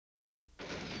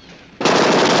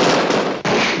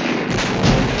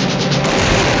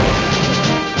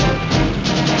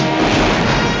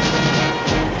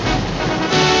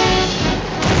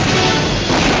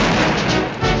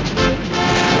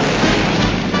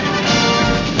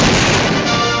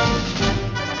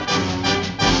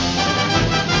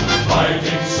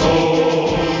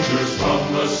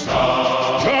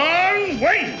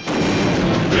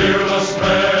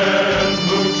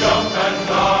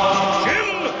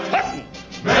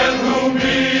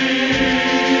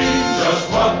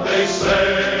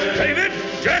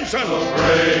Janssen! The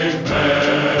brave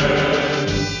men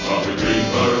of the Green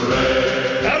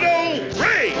Berets. Aldo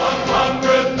Ray!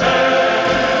 100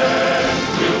 men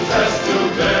will test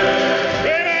today.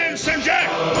 Raymond St. Jack!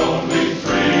 But only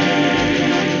 3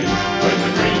 with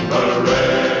the Green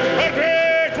Berets.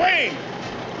 Patrick Wayne!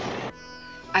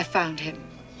 I found him.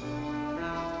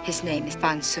 His name is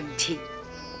Fan Sun Ti.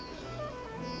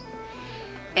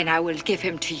 And I will give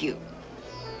him to you.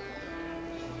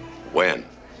 When?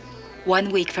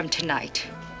 1 week from tonight,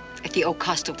 at the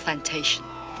Ocosto plantation.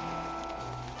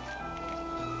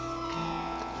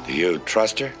 Do you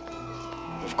trust her?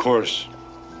 Of course.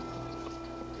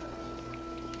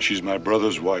 She's my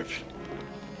brother's wife.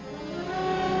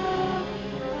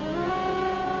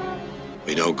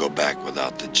 We don't go back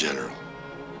without the general.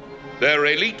 They're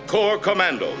elite corps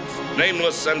commandos,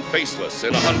 nameless and faceless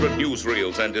in 100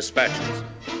 newsreels and dispatches.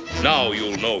 Now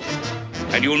you'll know them.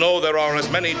 And you'll know there are as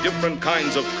many different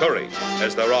kinds of courage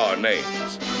as there are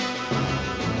names.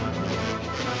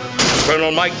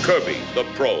 Colonel Mike Kirby, the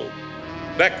pro.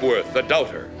 Beckworth, the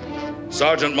doubter.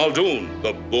 Sergeant Muldoon,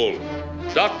 the bull.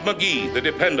 Doc McGee, the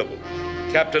dependable.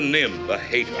 Captain Nim, the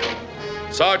hater.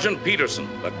 Sergeant Peterson,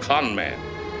 the con man.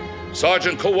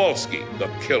 Sergeant Kowalski, the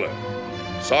killer.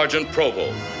 Sergeant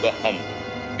Provo, the humble.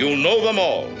 You'll know them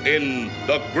all in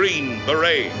the Green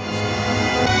Berets.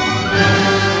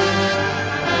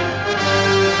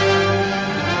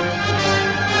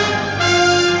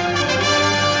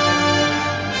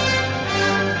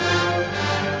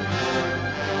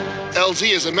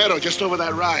 LZ is a meadow just over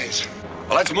that rise.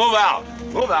 Well, let's move out.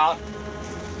 Move out.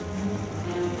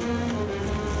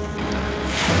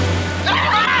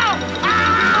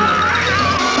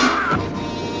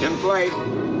 In flight.